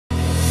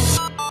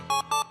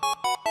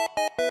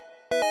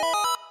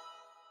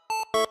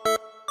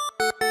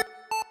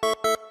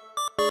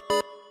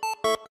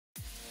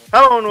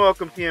Hello and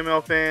welcome,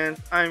 PML fans.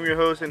 I'm your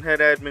host and head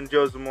admin,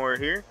 Joe Zamora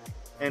here.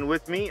 And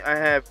with me, I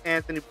have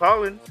Anthony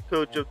Pollins,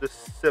 coach of the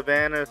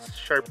Savannah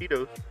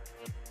Sharpedos.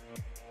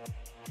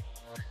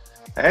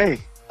 Hey,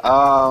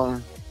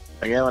 um,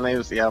 again, my name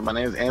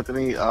is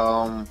Anthony.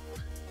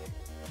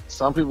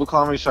 Some people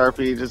call me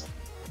Sharpie. Just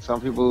some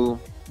people,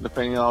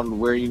 depending on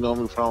where you know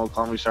me from, will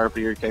call me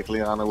Sharpie or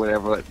Kekleon or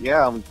whatever. But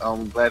yeah,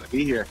 I'm glad to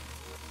be here.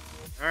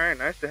 All right,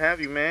 nice to have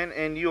you, man.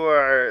 And you are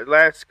our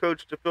last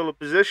coach to fill a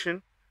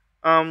position.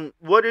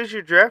 What is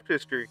your draft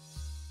history?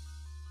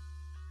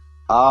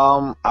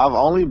 I've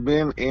only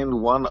been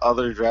in one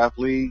other draft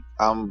league.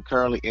 I'm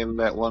currently in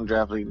that one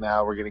draft league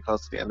now. We're getting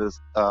close to the end of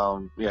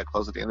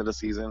close to the end of the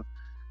season,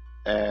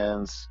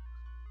 and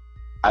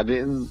I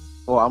didn't.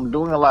 Well, I'm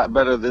doing a lot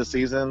better this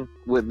season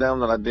with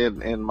them than I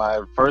did in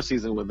my first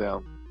season with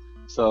them.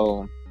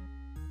 So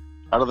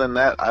other than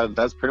that,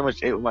 that's pretty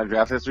much it with my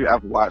draft history.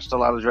 I've watched a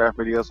lot of draft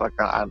videos, so I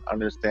kind of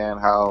understand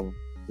how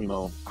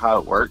how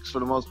it works for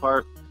the most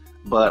part.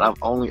 But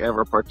I've only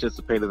ever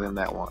participated in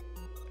that one.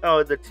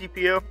 Oh, the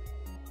TPO?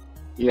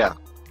 Yeah.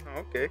 Oh,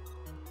 okay.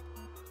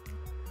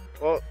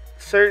 Well,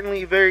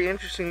 certainly very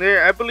interesting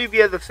there. I believe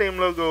you had the same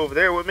logo over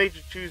there. What made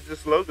you choose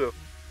this logo?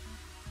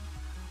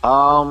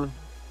 Um,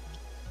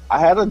 I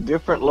had a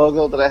different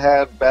logo that I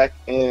had back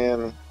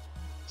in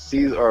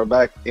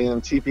back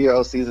in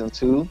TPO season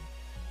 2,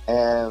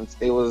 and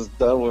it was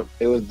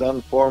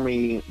done for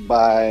me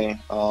by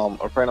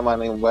a friend of mine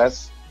named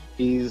Wes.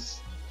 He's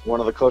one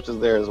of the coaches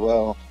there as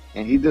well,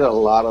 and he did a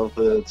lot of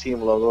the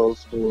team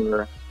logos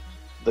for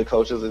the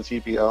coaches in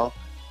TPO.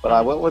 But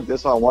I went with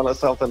this one. I wanted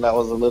something that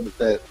was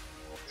that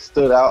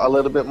stood out a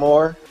little bit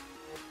more,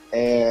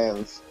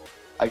 and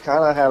I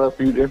kind of had a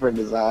few different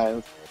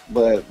designs.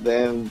 But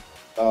then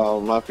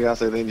my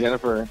fiance, then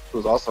Jennifer,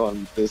 who's also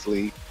in this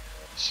league,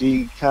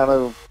 she kind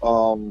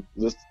of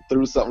just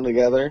threw something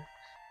together,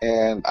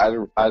 and I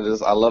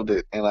loved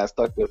it, and I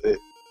stuck with it,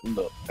 and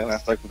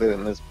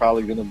it's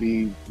probably gonna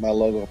be my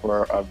logo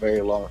for a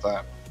very long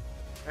time.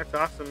 That's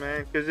awesome,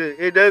 man, because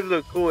it does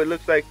look cool. It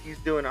looks like he's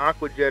doing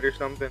Aquajet or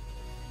something.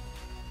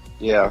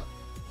 Yeah.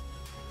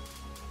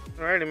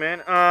 Alrighty,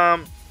 man.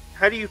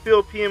 How do you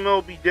feel PMO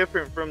will be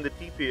different from the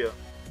TPO?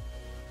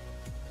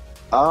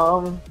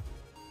 Um,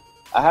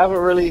 I haven't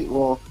really.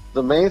 Well,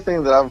 the main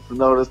thing that I've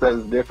noticed that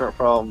is different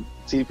from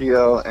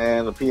TPO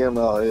and the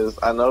PML is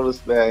I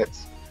noticed that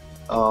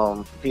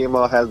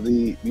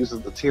PML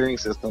uses the tiering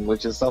system,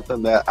 which is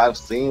something that I've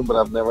seen, but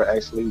I've never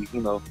actually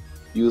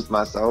used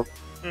myself.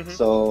 Mm-hmm.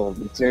 So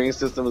the tiering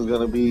system is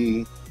going to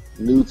be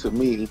new to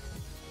me.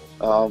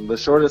 The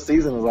shortest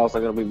season is also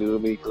going to be new to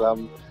me because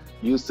I'm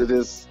used to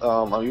this.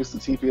 I'm used to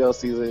TPL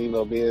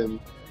season, being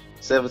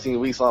 17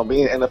 weeks long,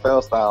 being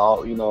NFL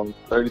style,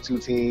 32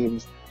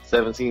 teams,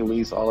 17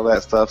 weeks, all of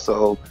that stuff.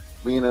 So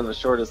being in the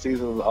shorter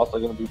season is also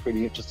going to be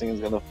pretty interesting. It's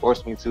going to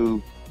force me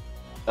to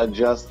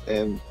adjust,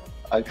 and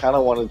I kind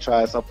of want to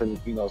try something,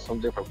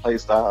 some different play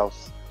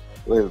styles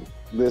with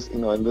this,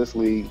 in this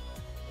league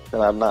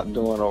that I'm not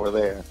doing over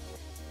there.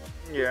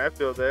 Yeah, I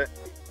feel that.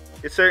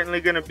 It's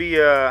certainly going to be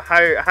a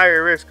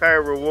higher risk,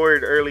 higher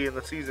reward early in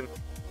the season.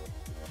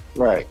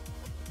 Right.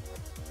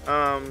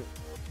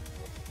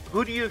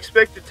 Who do you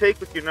expect to take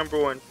with your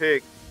number one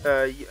pick?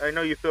 I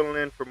know you're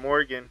filling in for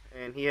Morgan,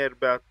 and he had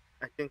about,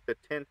 I think, the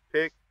 10th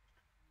pick.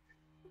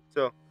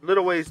 So a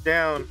little ways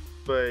down,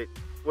 but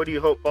what do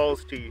you hope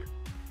falls to you?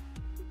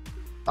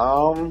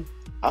 I'm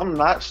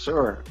not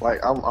sure. Like,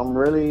 I'm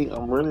really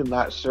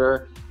not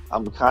sure.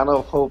 I'm kind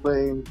of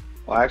hoping.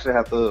 Well, I actually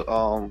have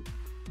to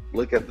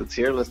look at the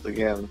tier list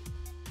again,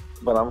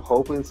 but I'm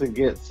hoping to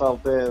get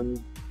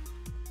something.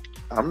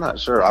 I'm not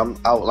sure. I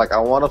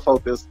want to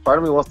focus. Part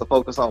of me wants to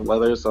focus on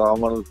weather, so I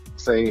want to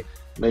say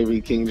maybe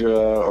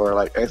Kingdra or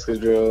like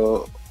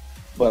Excadrill,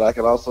 but I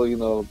could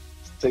also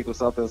stick with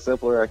something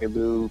simpler. I could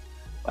do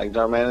like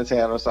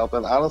Darmanitan or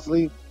something.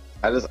 Honestly,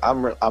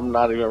 I'm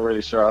not even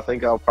really sure. I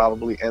think I'll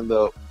probably end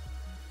up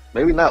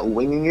maybe not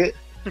winging it,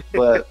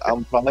 but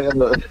I'm probably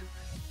gonna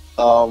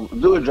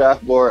do a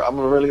draft board. I'm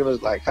really gonna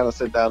like kind of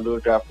sit down, do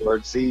a draft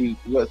board, see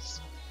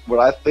what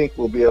I think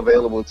will be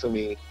available to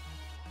me,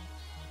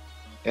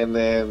 and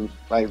then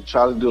like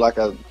try to do like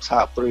a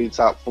top 3,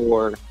 top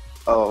 4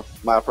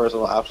 of my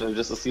personal options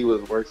just to see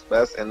what works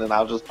best, and then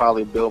I'll just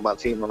probably build my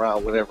team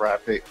around whatever I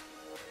pick.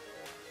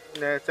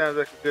 Yeah, it sounds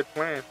like a good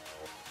plan.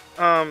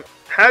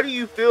 How do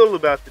you feel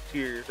about the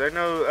tiers? I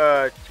know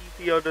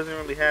TPO doesn't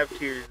really have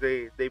tiers.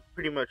 They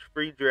pretty much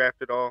free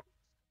draft it all.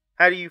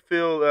 How do you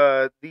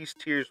feel these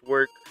tiers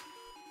work?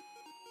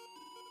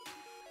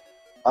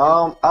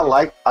 I do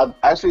like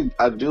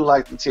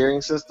the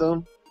tiering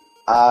system.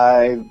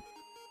 I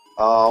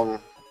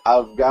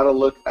I've got to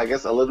look, I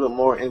guess, a little bit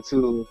more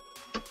into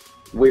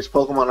which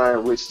Pokemon are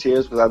in which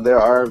tiers, because there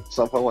are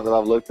some Pokemon that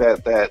I've looked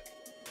at that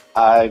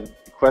I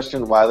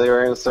question why they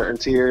were in certain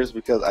tiers,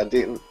 because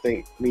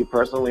me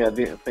personally, I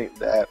didn't think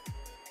that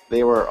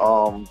they were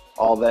all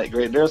that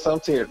great. There are some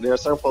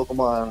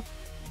Pokemon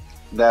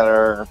that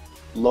are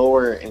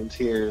lower in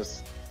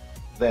tiers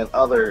than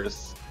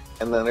others,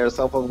 and then there are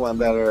some Pokemon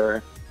that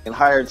are and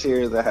higher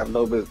tiers that have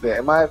no business,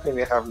 in my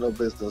opinion, have no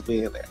business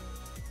being there.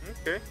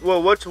 Okay.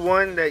 Well, what's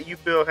one that you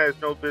feel has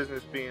no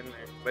business being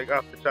there, like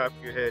off the top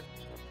of your head?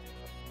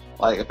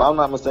 Like if I'm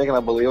not mistaken, I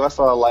believe I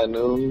saw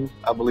Linoon,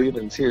 I believe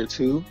in tier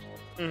two,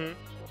 Hmm.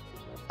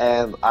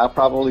 and I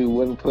probably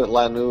wouldn't put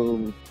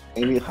Linoon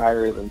any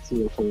higher than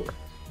tier four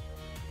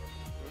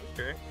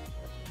Okay.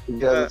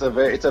 because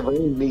Uh, it's a very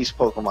niche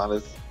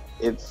Pokemon.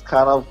 It's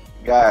kind of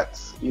got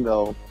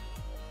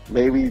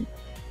maybe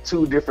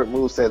two different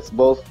move sets.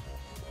 Both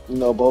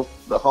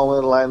both the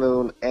Hoenn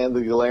Linoon and the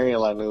Galarian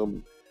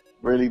Linoon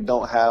really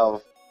don't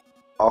have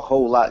a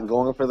whole lot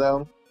going for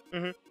them.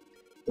 hmm.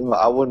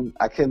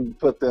 I couldn't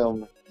put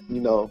them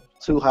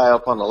too high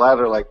up on the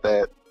ladder like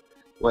that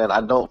when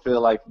I don't feel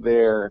like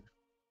they're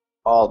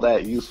all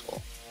that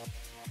useful.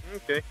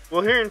 Okay.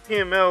 Well, here in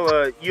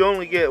PML, you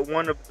only get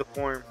one of the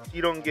forms.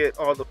 You don't get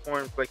all the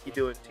forms like you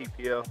do in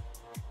TPL.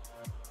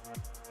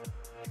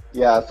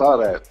 Yeah, I saw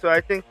that. So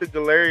I think the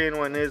Galarian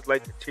one is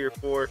like a tier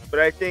 4, but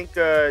I think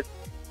the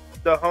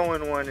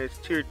Hoenn one is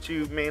tier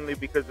 2 mainly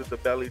because of the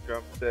belly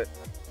drum set.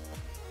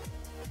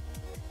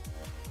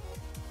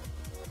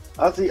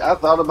 I see. I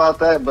thought about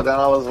that, but then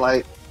I was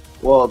like,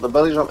 well, the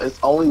belly drum is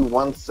only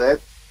one set,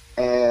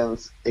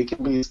 and it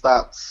can be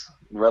stopped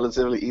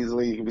relatively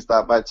easily. It can be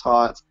stopped by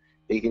taunts.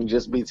 It can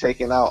just be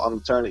taken out on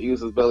the turn it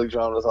uses belly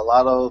drum. There's a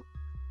lot of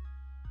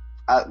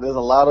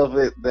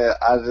it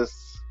that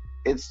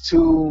it's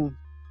too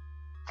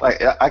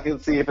like I can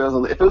see if it was a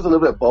little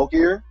bit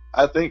bulkier.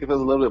 I think if it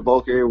was a little bit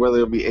bulkier, whether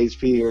it be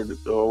HP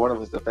or one of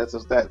his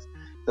defensive stats,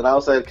 then I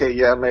would say, okay,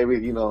 yeah, maybe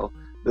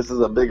this is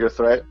a bigger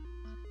threat.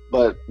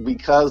 But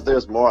because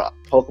there's more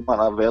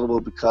Pokemon available,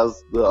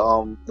 because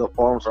the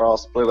forms are all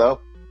split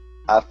up,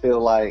 I feel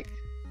like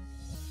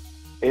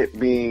it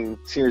being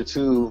tier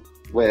two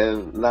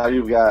when now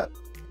you've got,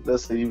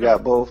 let's say you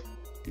got both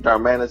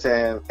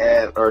Darmanitan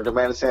or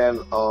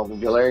Darmanitan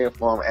Galarian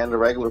form and the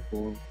regular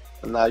form,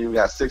 and now you've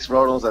got six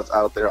Rotoms that's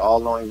out there, all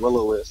knowing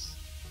Will-O-Wisp,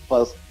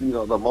 plus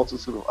the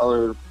multitude of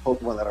other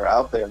Pokemon that are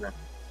out there.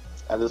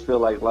 I just feel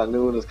like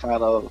Lanoon is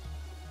kind of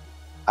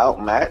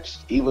outmatched.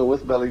 Even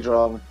with Belly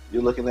Drum,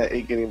 you're looking at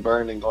it getting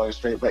burned and going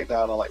straight back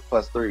down on like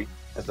 +3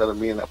 instead of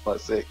being at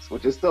 +6,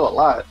 which is still a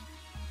lot,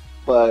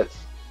 but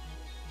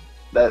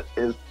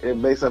it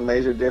makes a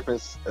major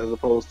difference as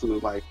opposed to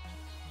like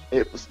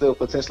it still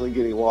potentially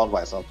getting walled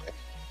by something.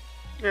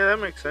 Yeah, that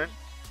makes sense.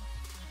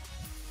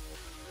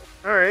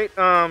 All right.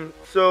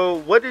 So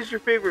what is your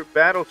favorite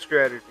battle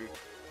strategy?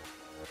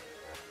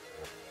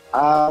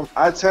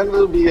 I tend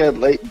to be a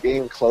late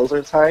game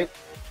closer type.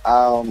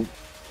 Um,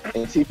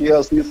 in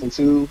TPL season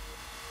two,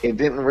 it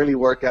didn't really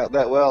work out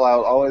that well. I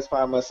would always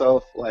find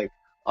myself like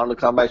on the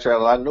comeback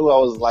trail. I knew I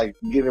was like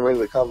getting ready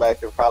to come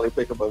back and probably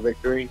pick up a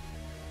victory,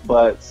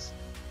 but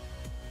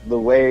the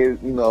way the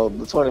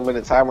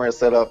 20-minute timer is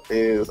set up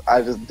is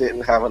I just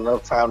didn't have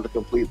enough time to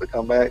complete the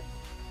comeback.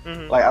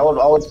 Hmm. Like I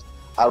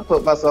would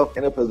put myself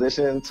in a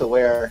position to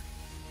where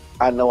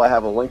I know I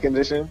have a win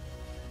condition.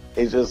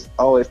 It just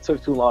always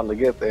took too long to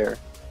get there,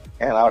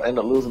 and I would end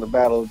up losing the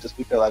battle just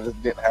because I just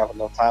didn't have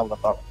enough time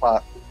left on the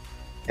clock.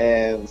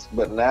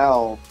 But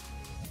now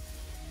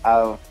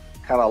I've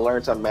kind of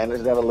learned to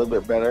manage that a little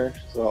bit better.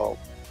 So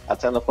I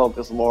tend to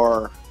focus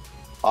more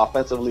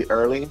offensively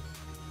early,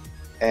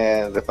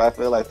 and if I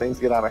feel like things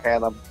get out of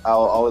hand,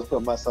 I'll always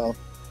put myself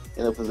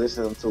in a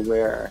position to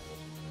where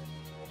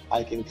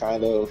I can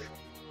kind of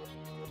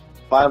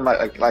find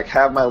my like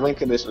have my win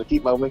condition or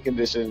keep my win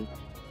condition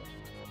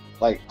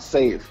like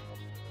safe.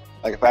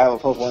 Like if I have a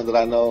Pokemon that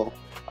I know,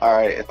 all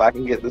right, if I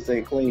can get this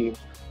thing clean,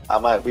 I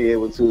might be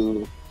able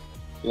to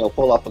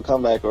pull off a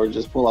comeback or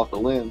just pull off the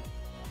win.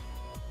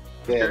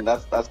 Okay. Then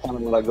that's kind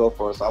of what I go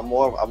for. So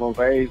I'm a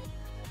very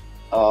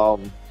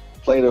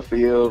play the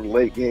field,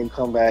 late game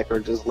comeback, or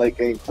just late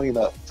game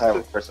cleanup type So,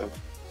 of person.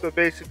 so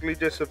basically,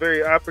 just a very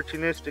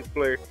opportunistic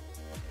player.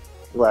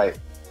 Right.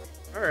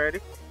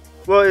 Alrighty.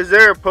 Well, is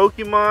there a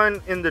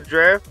Pokemon in the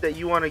draft that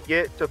you want to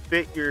get to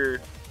fit your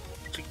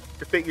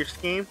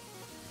scheme?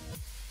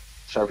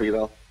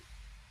 Sharpedo.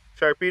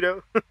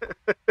 Sharpedo.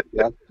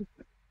 Yeah.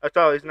 That's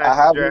always I nice to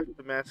draft haven't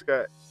the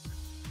mascot.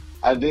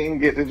 I didn't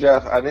get to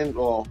draft. I didn't.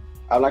 Well,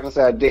 I'm not gonna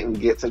say I didn't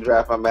get to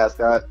draft my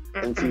mascot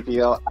in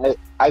TPL.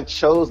 I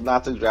chose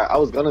not to draft. I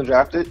was gonna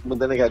draft it, but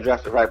then it got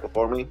drafted right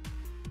before me.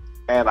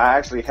 And I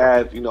actually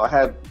had, I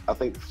had I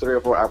think 3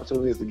 or 4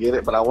 opportunities to get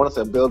it, but I wanted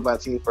to build my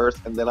team first,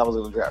 and then I was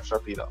gonna draft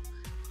Sharpedo.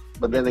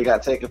 But then they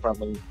got taken from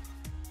me,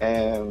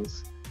 and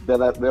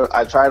then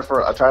I tried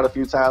a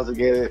few times to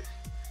get it,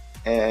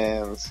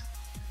 and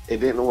it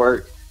didn't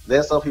work.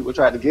 Then some people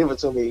tried to give it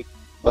to me,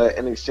 but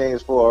in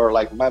exchange for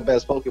like my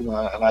best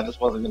Pokemon, and I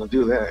just wasn't gonna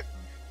do that.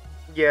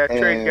 Yeah,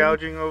 trade And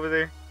gouging over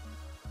there.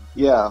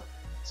 yeah,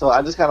 so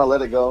I just kind of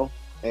let it go,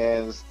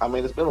 and I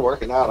mean it's been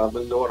working out. I've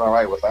been doing all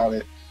right without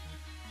it,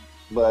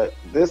 but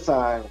this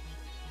time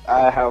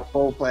I have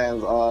full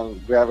plans on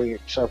grabbing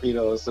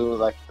Sharpedo as soon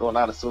as well,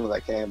 not as soon as I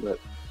can, but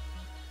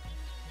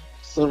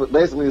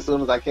basically as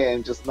soon as I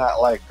can, just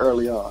not like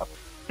early on.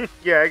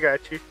 Yeah, I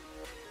got you.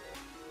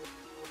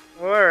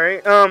 Well, all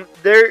right.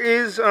 There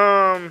is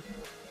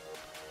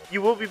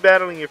You will be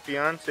battling your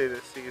fiance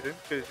this season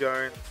because you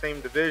are in the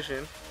same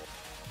division.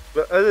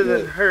 But other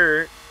than Yeah.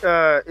 her,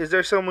 is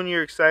there someone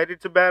you're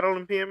excited to battle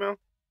in PML?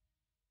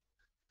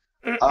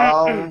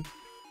 Um,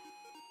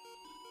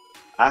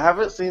 I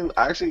haven't seen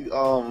actually.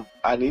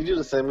 I need you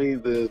to send me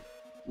the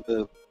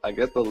I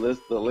guess the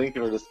list, the link,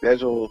 or the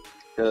schedule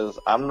because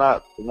I'm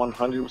not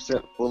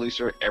 100% fully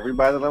sure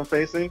everybody that I'm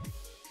facing,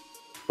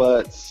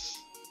 but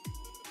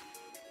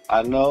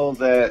I know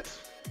that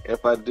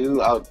if I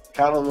do, I'll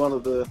kind of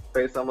want to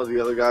face some of the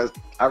other guys.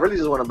 I really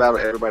just want to battle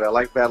everybody. I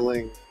like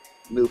battling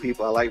new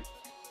people.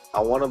 I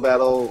want to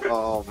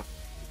battle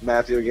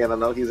Matthew again. I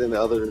know he's in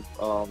the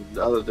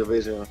other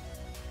division,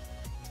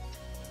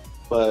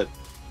 but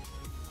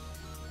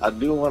I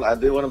do want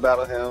to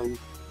battle him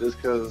just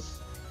because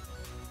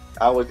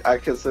I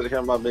consider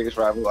him my biggest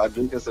rival. I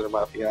do consider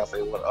my fiance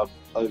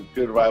a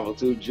good rival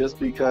too, just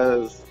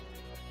because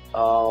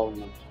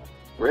um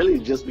really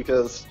just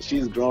because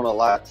she's grown a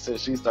lot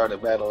since she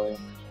started battling,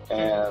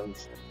 and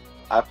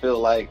I feel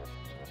like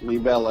me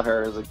battling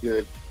her is a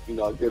good,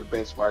 a good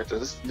benchmark to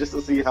just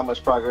to see how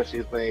much progress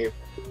she's made.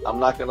 I'm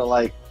not gonna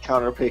like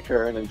counter pick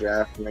her in a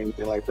draft or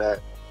anything like that,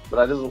 but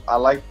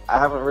I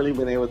haven't really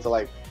been able to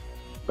like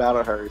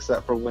battle her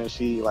except for when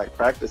she like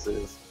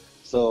practices.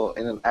 So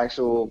in an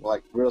actual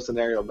like real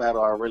scenario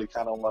battle, I really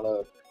kind of want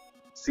to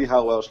see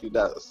how well she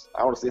does.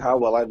 I want to see how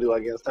well I do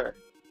against her.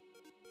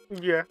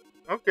 Yeah.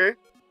 Okay.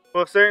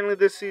 Well, certainly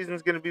this season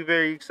is going to be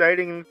very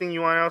exciting. Anything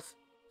you want else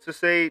to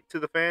say to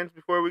the fans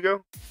before we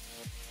go?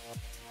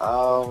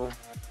 Um,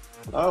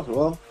 oh,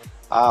 well,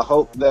 I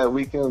hope that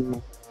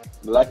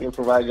I can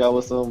provide y'all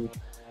with some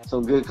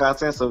good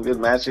content, some good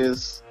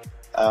matches.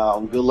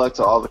 Good luck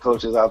to all the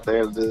coaches out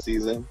there this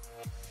season,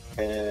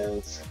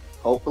 and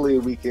hopefully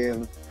we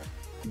can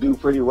do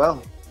pretty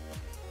well.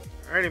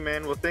 Alrighty,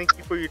 man. Well, thank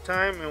you for your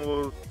time, and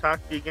we'll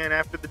talk to you again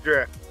after the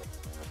draft.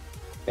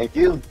 Thank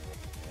you.